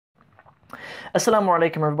Assalamu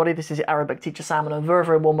alaikum everybody, this is your Arabic teacher Sam and a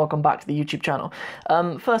very warm welcome back to the YouTube channel.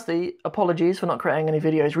 Firstly, apologies for not creating any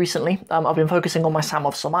videos recently. I've been focusing on my Sam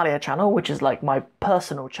of Somalia channel, which is like my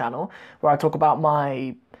personal channel, where I talk about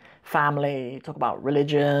my family, talk about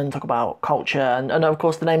religion, talk about culture, and of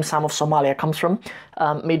course the name Sam of Somalia comes from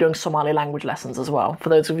me doing Somali language lessons as well. For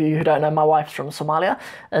those of you who don't know, my wife's from Somalia,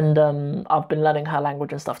 and I've been learning her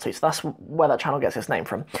language and stuff too, so that's where that channel gets its name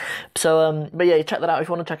from. So, but yeah, you check that out. If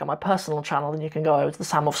you want to check out my personal channel, then you can go over to the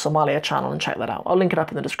Sam of Somalia channel and check that out. I'll link it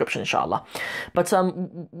up in the description, inshallah. But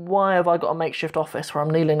why have I got a makeshift office where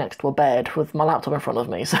I'm kneeling next to a bed with my laptop in front of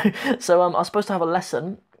me? So I was supposed to have a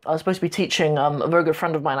lesson. I was supposed to be teaching a very good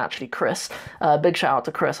friend of mine, actually, Chris. Big shout out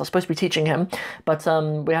to Chris. I was supposed to be teaching him, but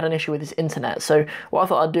we had an issue with his internet. So what I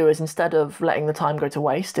thought I'd do is, instead of letting the time go to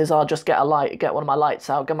waste, is I'll just get one of my lights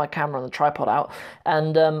out, get my camera and the tripod out,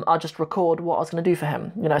 and I'll just record what I was going to do for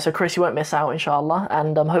him. You know, so Chris, you won't miss out, inshallah,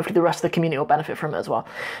 and hopefully the rest of the community will benefit from it as well.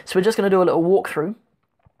 So we're just going to do a little walkthrough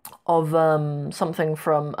of something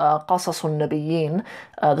from Qasasun Nabiyyin,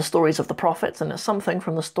 the stories of the prophets, and it's something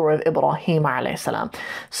from the story of Ibrahim alayhi salam.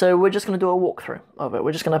 So we're just going to do a walkthrough of it.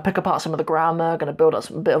 We're just going to pick apart some of the grammar, going to build up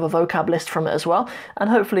a bit of a vocab list from it as well, and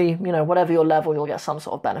hopefully, you know, whatever your level, you'll get some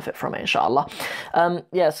sort of benefit from it, inshallah.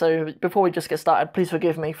 Yeah, so before we just get started, please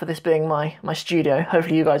forgive me for this being my studio.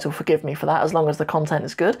 Hopefully you guys will forgive me for that, as long as the content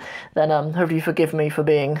is good. Then hopefully you forgive me for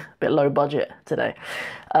being a bit low budget today.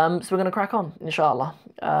 So we're going to crack on, inshallah.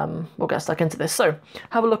 We'll get stuck into this. So,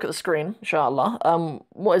 have a look at the screen, inshallah.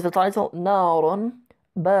 What is the title? Narun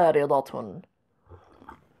baridatun.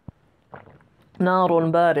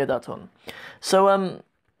 Narun baridatun. So,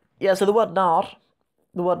 yeah, so the word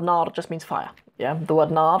nar just means fire. Yeah, the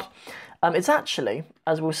word nar. It's actually,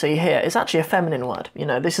 as we'll see here, it's actually a feminine word. You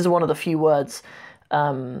know, this is one of the few words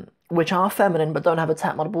which are feminine but don't have a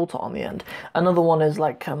ta marbuta on the end. Another one is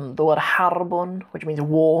like the word harbun, which means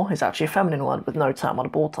war, is actually a feminine word with no ta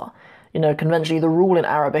marbuta. You know, conventionally the rule in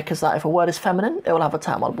Arabic is that if a word is feminine, it will have a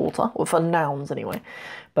ta marbuta, or for nouns anyway.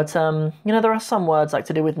 But, you know, there are some words like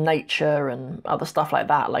to do with nature and other stuff like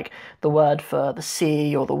that, like the word for the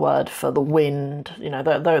sea or the word for the wind, you know,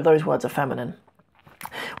 those words are feminine.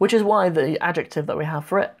 Which is why the adjective that we have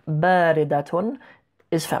for it, baridatun,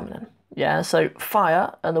 is feminine. Yeah, so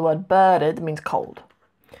fire, and the word barid means cold.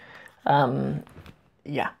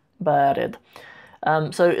 Yeah, barid.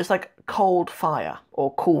 So it's like cold fire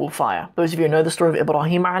or cool fire. Those of you who know the story of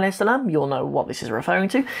Ibrahim alayhi salam, you'll know what this is referring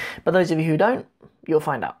to. But those of you who don't, you'll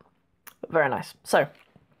find out. Very nice. So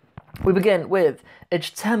we begin with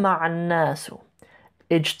اجتمع الناس.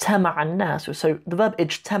 اجتمع الناس. So the verb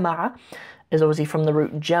اجتمع is obviously from the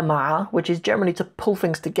root jama'a, which is generally to pull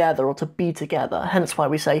things together or to be together. Hence why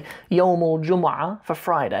we say Yawmul Jum'ah for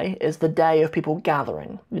Friday is the day of people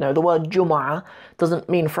gathering. You know, the word Jum'ah doesn't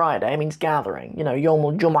mean Friday, it means gathering. You know,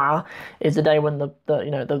 Yawmul Jum'ah is the day when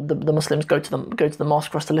the Muslims go to the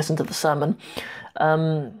mosque for us to listen to the sermon.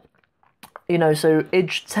 You know, so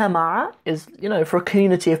ijtama'a is, you know, for a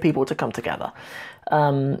community of people to come together.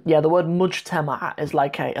 Yeah, the word mujtama' is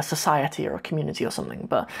like a society or a community or something,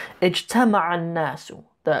 but ijtama'a an-nasu,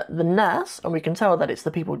 the nas, and we can tell that it's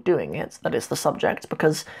the people doing it, that it's the subject,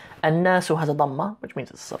 because an-nasu has a dhamma, which means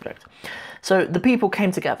it's the subject. So the people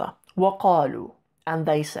came together, waqalu, and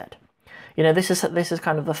they said. You know, this is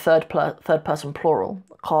kind of the third person plural,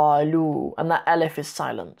 qalu, and that alif is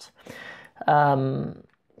silent.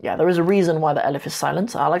 Yeah, there is a reason why the alif is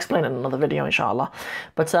silent. I'll explain it in another video, inshallah.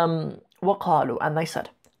 But وقالوا, and they said,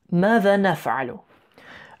 ماذا نفعل?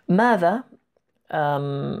 ماذا,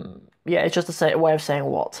 yeah, it's just a way of saying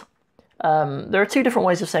what. There are two different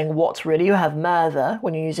ways of saying what, really. You have ماذا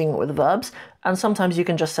when you're using it with verbs, and sometimes you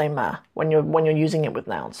can just say ma when you're using it with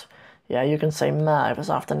nouns. Yeah, you can say ma if it's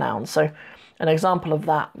after nouns. So an example of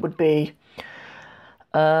that would be,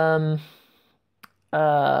 what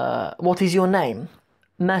is your name?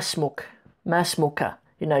 Masmuk, masmuka.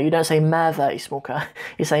 You know, you don't say ماذا اسمك,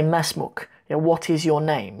 you say masmuk. You know, what is your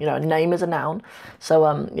name? You know, name is a noun.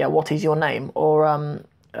 So yeah, what is your name? Or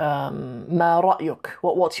ما رأيك?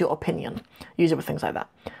 What's your opinion? Use it with things like that.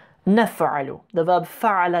 نفعل, the verb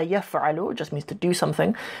فعل يفعل just means to do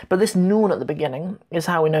something, but this noon at the beginning is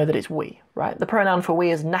how we know that it's we, right? The pronoun for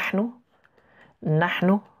we is نحن,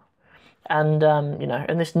 نحن. And you know,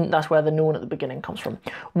 and that's where the noon at the beginning comes from.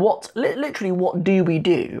 Literally, what do we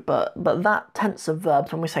do? But that tense of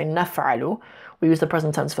verbs, when we say naf'alu, we use the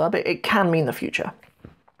present tense verb. It can mean the future.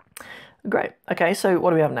 Great. Okay, so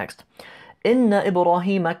what do we have next? Inna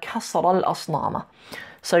Ibrahim kasara al-asnama.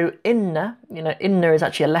 So inna, you know, inna is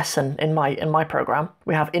actually a lesson in my program.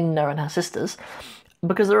 We have inna and her sisters,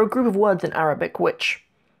 because there are a group of words in Arabic which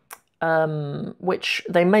which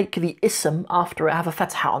they make the ism after it have a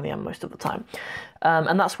fatha on the end most of the time.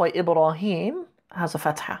 And that's why Ibrahim has a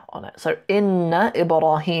fatha on it. So inna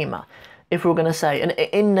Ibrahima, if we're going to say, and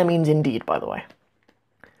inna means indeed, by the way.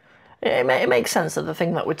 It makes sense that the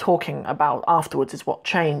thing that we're talking about afterwards is what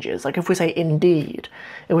changes. Like if we say indeed,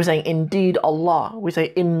 if we say indeed Allah, we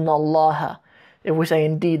say inna Allah. If we say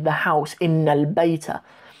indeed the house, inna al-bayta.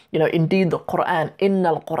 You know, indeed the Quran, inna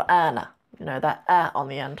al-Qur'ana. You know, that on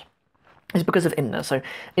the end is because of inna. So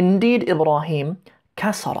indeed Ibrahim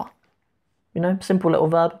kasara. You know, simple little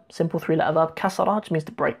verb, simple 3-letter verb. Kasara just means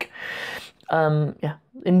to break. Yeah,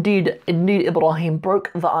 indeed Ibrahim broke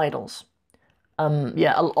the idols.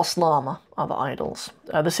 Yeah, al-asnama are the idols.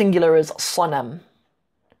 The singular is sanam.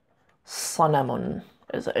 Sanamun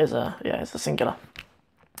is the singular.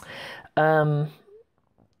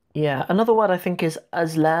 Yeah, another word I think is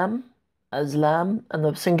azlam, and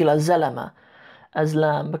the singular zalama,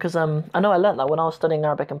 azlam, because I know I learnt that when I was studying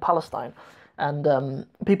Arabic in Palestine, and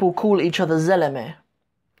people call each other zeleme.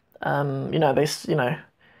 You know, they say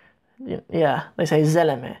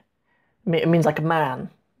zeleme. It means like a man.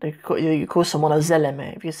 You call someone a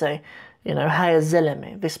zeleme if you say, you know, hey a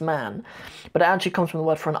zeleme, this man. But it actually comes from the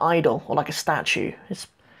word for an idol or like a statue. It's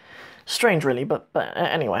strange really, but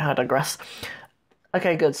anyway, I digress.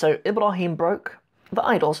 Okay, good. So Ibrahim broke the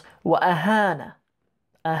idols. Wa ahana.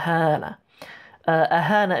 Ahana.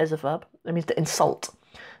 Ahana is a verb. It means to insult.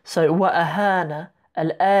 So wa ahana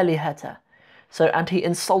al-alihata. So and he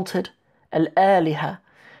insulted al-aliha.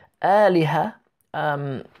 Aliha.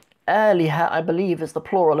 Aliha, I believe, is the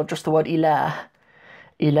plural of just the word ilah.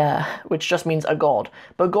 Ilah, which just means a god.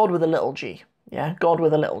 But God with a little g. Yeah, God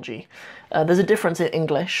with a little g. There's a difference in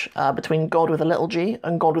English between God with a little g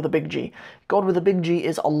and God with a big G. God with a big G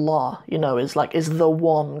is Allah, you know, is the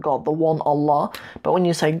one God, the one Allah. But when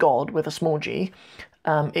you say God with a small g,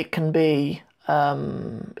 it can be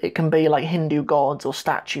like Hindu gods or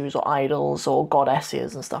statues or idols or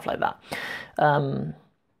goddesses and stuff like that.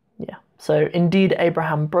 Yeah. So indeed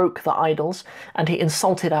Abraham broke the idols and he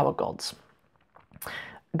insulted our gods.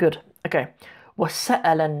 Good. Okay. وَسَأَلَ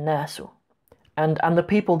النَّاسُ. And the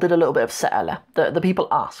people did a little bit of sa'ala. The people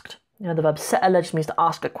asked. You know, the verb sa'ala just means to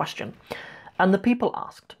ask a question. And the people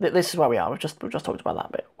asked. This is where we are. We've just talked about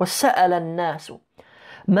that bit. وَسَأَلَ النَّاسُ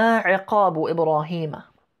مَا عِقَابُ إِبْرَاهِيمَ.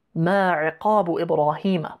 مَا عِقَابُ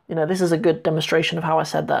إِبْرَاهِيمَ. You know, this is a good demonstration of how I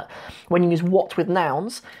said that when you use what with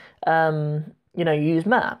nouns, you know, you use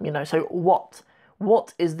ma, you know, so what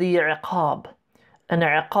is the iqab? And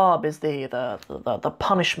iqab is the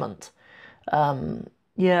punishment.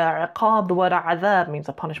 Yeah, iqab, the word adhab means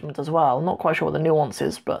a punishment as well. I'm not quite sure what the nuance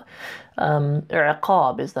is, but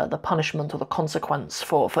iqab is the punishment or the consequence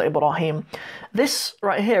for Ibrahim. This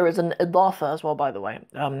right here is an idafa as well, by the way.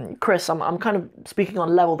 Chris, I'm kind of speaking on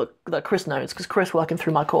a level that Chris knows, because Chris, working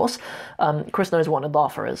through my course, Chris knows what an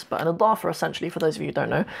idafa is. But an idafa, essentially, for those of you who don't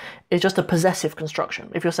know, is just a possessive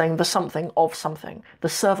construction. If you're saying the something of something, the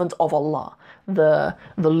servant of Allah, the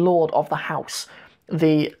Lord of the house,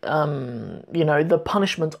 the you know, the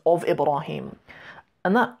punishment of Ibrahim.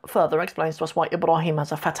 And that further explains to us why Ibrahim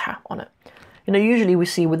has a fatha on it. You know, usually we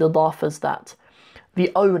see with idafas that the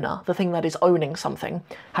owner, the thing that is owning something,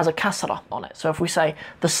 has a kasra on it. So if we say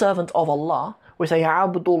the servant of Allah, we say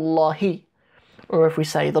Abdullahi. Or if we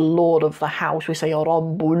say the Lord of the house, we say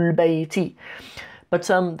Rabbul Bayti. But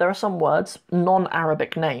there are some words,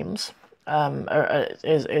 non-Arabic names,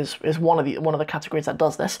 is one of the categories that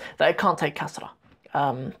does this, that it can't take kasra.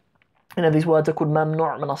 You know, these words are called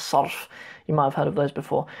mamnu' min as-sarf. You might have heard of those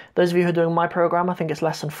before. Those of you who are doing my program, I think it's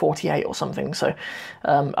lesson 48 or something, so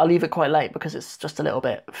I'll leave it quite late because it's just a little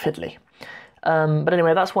bit fiddly. But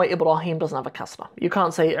anyway, that's why Ibrahim doesn't have a kasra. You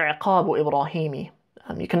can't say i'qabu Ibrahimi.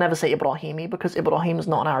 You can never say Ibrahimi because Ibrahim is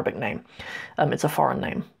not an Arabic name. It's a foreign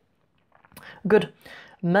name. Good.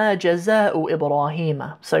 Ma jaza'u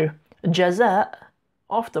Ibrahima. So jaza',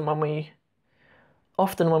 often when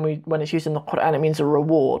it's used in the Quran, it means a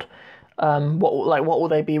reward. What will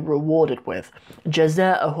they be rewarded with?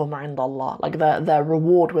 Jaza'ahum 'inda Allah, like their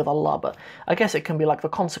reward with Allah. But I guess it can be like the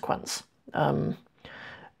consequence.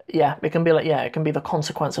 Yeah, it can be the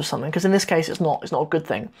consequence of something. Because in this case, it's not a good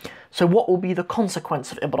thing. So what will be the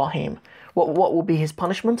consequence of Ibrahim? What will be his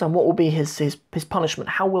punishment, and what will be his punishment?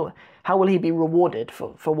 How will he be rewarded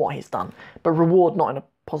for what he's done? But reward not in a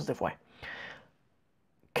positive way.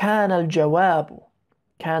 كان الجواب.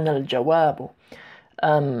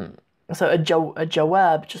 So a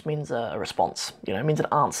jawab just means a response, you know, it means an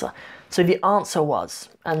answer. So the answer was,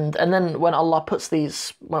 and then when Allah puts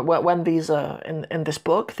these, when these are in this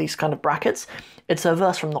book, these kind of brackets, it's a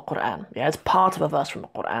verse from the Quran. Yeah, it's part of a verse from the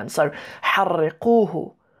Quran. So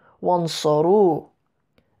حرقوه وانصروا.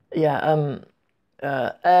 Yeah,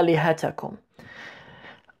 آلهتكم.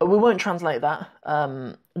 We won't translate that,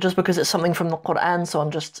 just because it's something from the Quran, so I'm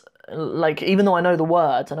just, like, even though I know the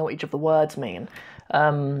words, I know what each of the words mean,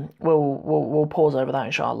 we'll pause over that,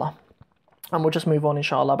 inshallah. And we'll just move on,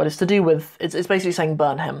 inshallah. But it's to do with, it's basically saying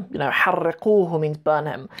burn him. You know, حرقوه means burn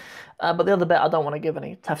him. But the other bit, I don't want to give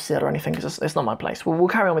any tafsir or anything, because it's not my place. We'll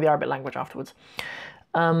carry on with the Arabic language afterwards.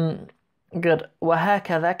 Good.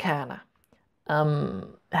 وهكذا كان.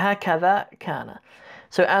 هكذا كان.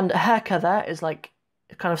 So, and هكذا is like,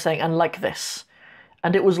 kind of saying, and like this.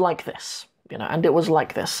 And it was like this. You know, and it was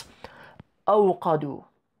like this. أوقدوا.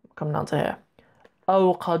 Come down to here.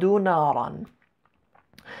 أوقدوا نارا.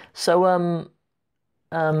 So,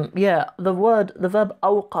 yeah, the verb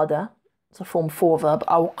أوقد, it's a form 4 verb,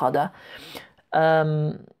 أوقد.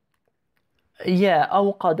 Yeah,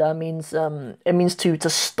 أوقد means, it means to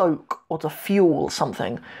stoke or to fuel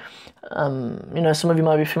something. You know, some of you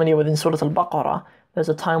might be familiar with in Surah Al-Baqarah, there's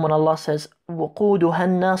a time when Allah says, وَقُودُهَا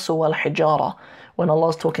النَّاسُ وَالْحِجَارَةِ, when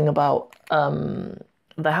Allah's talking about the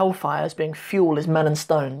hellfires being fuel is men and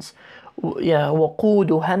stones. Yeah,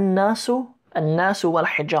 وَقُودُهَا النَّاسُ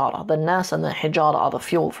وَالْحِجَارَةِ. The nas and the hijara are the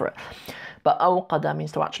fuel for it. But أوقد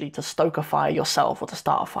means to stoke a fire yourself or to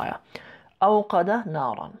start a fire. أوقد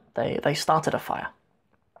نارا. They started a fire.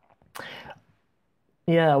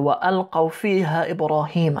 Yeah, وَأَلْقَوْا فِيهَا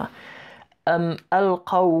إِبْرَاهِيمَ.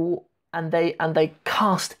 أَلْقَوْا, and they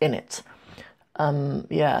cast in it.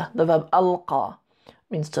 Yeah, the verb alqa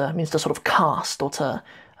means to sort of cast or to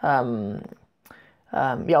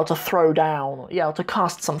yeah, or to throw down, yeah, or to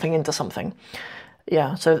cast something into something.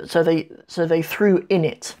 Yeah, so they threw in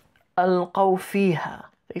it. ألقوا فيها.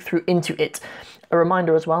 They threw into it. A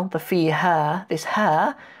reminder as well, the fiha, this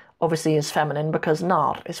ha obviously is feminine because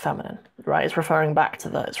nar is feminine, right? It's referring back to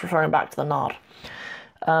the nar.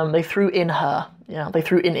 They threw in her, yeah, they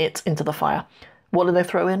threw in it into the fire. What did they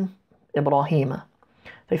throw in? Ibrahim.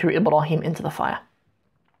 They threw Ibrahim into the fire.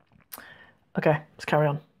 Okay, let's carry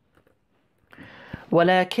on.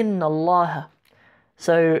 وَلَكِنَّ اللَّهَ.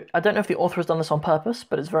 So, I don't know if the author has done this on purpose,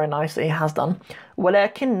 but it's very nice that he has done.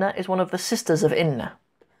 وَلَكِنَّ is one of the sisters of inna.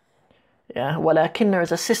 Yeah, وَلَكِنَّ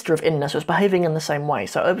is a sister of inna, so it's behaving in the same way.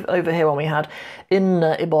 So over here when we had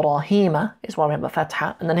inna Ibrahima is why we have the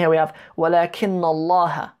fatha, and then here we have وَلَكِنَّ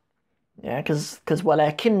اللَّهَ. Yeah, because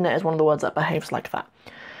وَلَكِنَّ is one of the words that behaves like that.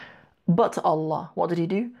 But Allah, what did he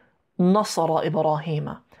do? نَصَرَ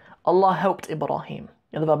إِبْرَاهِيمَ. Allah helped Ibrahim.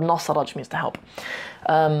 Yeah, the verb nasara just means to help.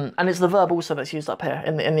 And it's the verb also that's used up here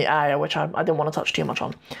in the ayah, which I didn't want to touch too much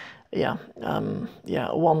on. Yeah, yeah,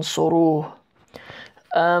 وَانْصُرُوهُ.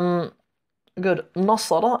 Good.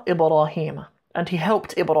 Nasara Ibrahim. And he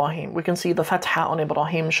helped Ibrahim. We can see the fatha on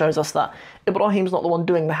Ibrahim shows us that Ibrahim's not the one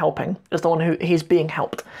doing the helping, it's the one who he's being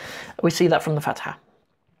helped. We see that from the fatha.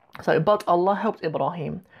 So, but Allah helped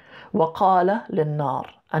Ibrahim. وَقَالَ لِلنَّارِ.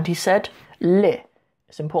 And he said, li.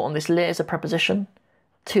 It's important, this li is a preposition.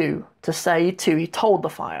 To say to, he told the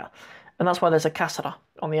fire. And that's why there's a kasra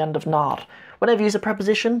on the end of nar. Whenever you use a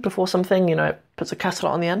preposition before something, you know, it puts a kasra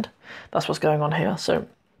on the end. That's what's going on here. So,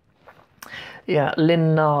 yeah,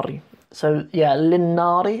 linnari. So, yeah,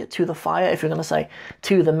 linnari, to the fire. If you're going to say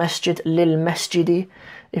to the masjid, lil masjidi.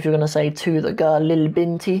 If you're going to say to the girl, lil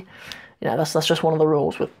binti. You know, that's just one of the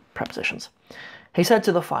rules with prepositions. He said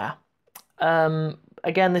to the fire.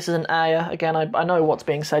 Again, this is an ayah. Again, I know what's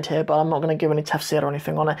being said here, but I'm not going to give any tafsir or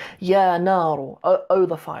anything on it. Ya naru, oh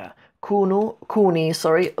the fire. Kuni,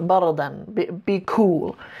 bardan, be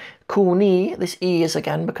cool. Kuni, this e is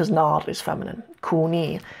again because nar is feminine.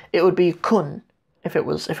 Kuni, it would be kun if it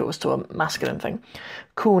was to a masculine thing.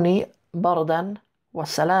 Kuni bardan wa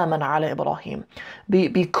salaman ala Ibrahim.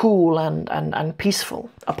 Be cool and peaceful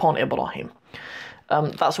upon Ibrahim.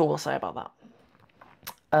 That's all we'll say about that.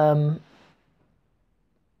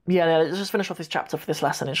 Yeah, let's just finish off this chapter for this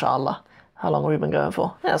lesson, inshallah. How long have we been going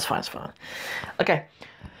for? Yeah, it's fine, it's fine. Okay.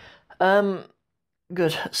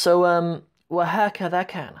 Good. So, وَهَكَذَا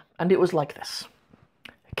كَانَ. And it was like this.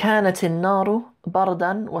 كَانَتِ النَّارُ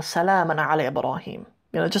بَرْدًا وَسَلَامًا عَلَى إِبْرَاهِيمَ.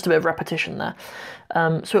 You know, just a bit of repetition there.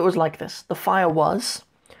 So it was like this. The fire was,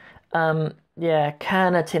 yeah,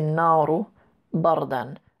 كَانَتِ النَّارُ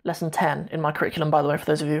بَرْدًا. Lesson 10 in my curriculum, by the way, for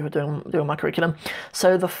those of you who are doing my curriculum.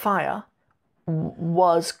 So the fire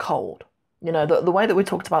was cold. You know, the way that we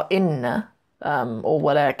talked about inna, or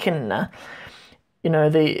walakinna, you know,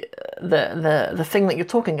 the thing that you're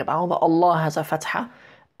talking about, that Allah has a fatha,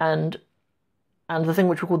 and the thing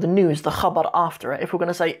which we call the news, the khabar after it. If we're going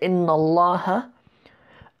to say inna Allaha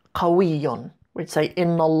qawiyyun, we'd say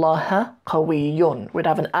inna Allaha qawiyyun. We'd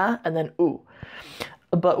have an a and then u.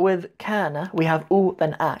 But with kana, we have u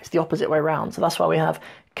then a. It's the opposite way round. So that's why we have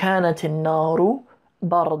كانت النار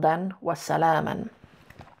بردا وسلاما.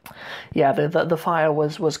 Yeah, the fire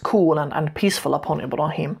was cool and peaceful upon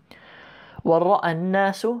Ibrahim. ورأى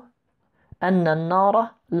الناس أن النار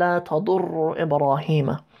لا تضر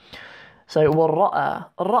إبراهيم. So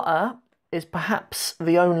ra'a is perhaps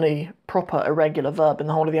the only proper irregular verb in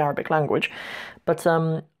the whole of the Arabic language, but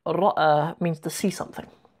ra'a means to see something,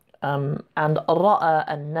 and ra'a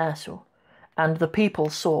an-nasu, and the people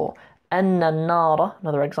saw. Anna an-nara,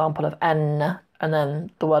 another example of anna, and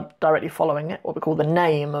then the word directly following it, what we call the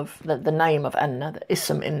name of anna, the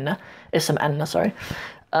ism anna, sorry,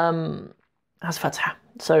 has fatha.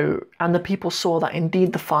 So, and the people saw that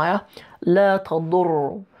indeed the fire, la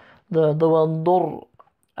tadur, the word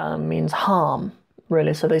dur means harm,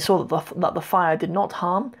 really. So they saw that the fire did not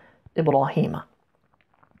harm Ibrahim.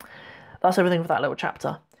 That's everything for that little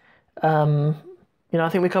chapter. I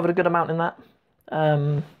think we covered a good amount in that,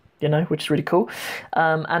 which is really cool.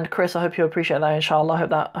 And Chris, I hope you appreciate that, inshallah.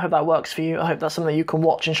 I hope that works for you. I hope that's something that you can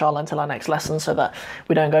watch, inshallah, until our next lesson, so that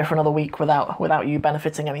we don't go for another week without you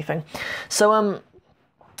benefiting anything. So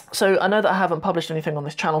I know that I haven't published anything on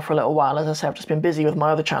this channel for a little while. As I say, I've just been busy with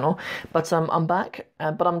my other channel, but I'm back.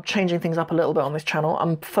 But I'm changing things up a little bit on this channel.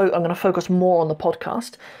 I'm going to focus more on the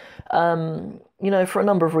podcast. For a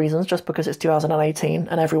number of reasons, just because it's 2018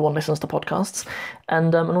 and everyone listens to podcasts,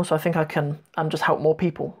 and also I think I can just help more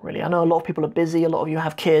people, really. I know a lot of people are busy, a lot of you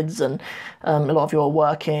have kids, and a lot of you are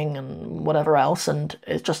working and whatever else, and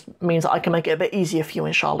it just means that I can make it a bit easier for you,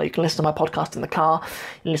 inshallah. You can listen to my podcast in the car,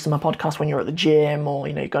 you listen to my podcast when you're at the gym, or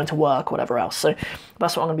you're going to work, whatever else. So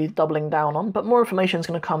that's what I'm going to be doubling down on, but more information is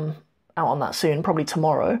going to come out on that soon, probably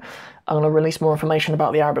tomorrow. I'm going to release more information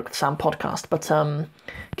about the Arabic with Sam podcast, but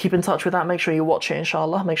keep in touch with that. Make sure you watch it,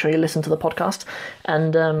 inshallah. Make sure you listen to the podcast,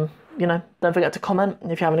 and don't forget to comment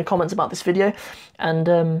if you have any comments about this video, and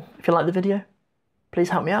if you like the video, please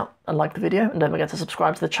help me out and like the video, and don't forget to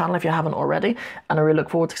subscribe to the channel if you haven't already, and I really look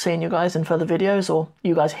forward to seeing you guys in further videos, or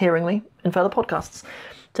you guys hearing me in further podcasts.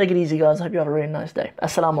 Take it easy, guys. I hope you have a really nice day.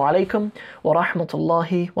 Assalamu alaikum wa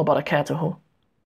rahmatullahi wa barakatuhu.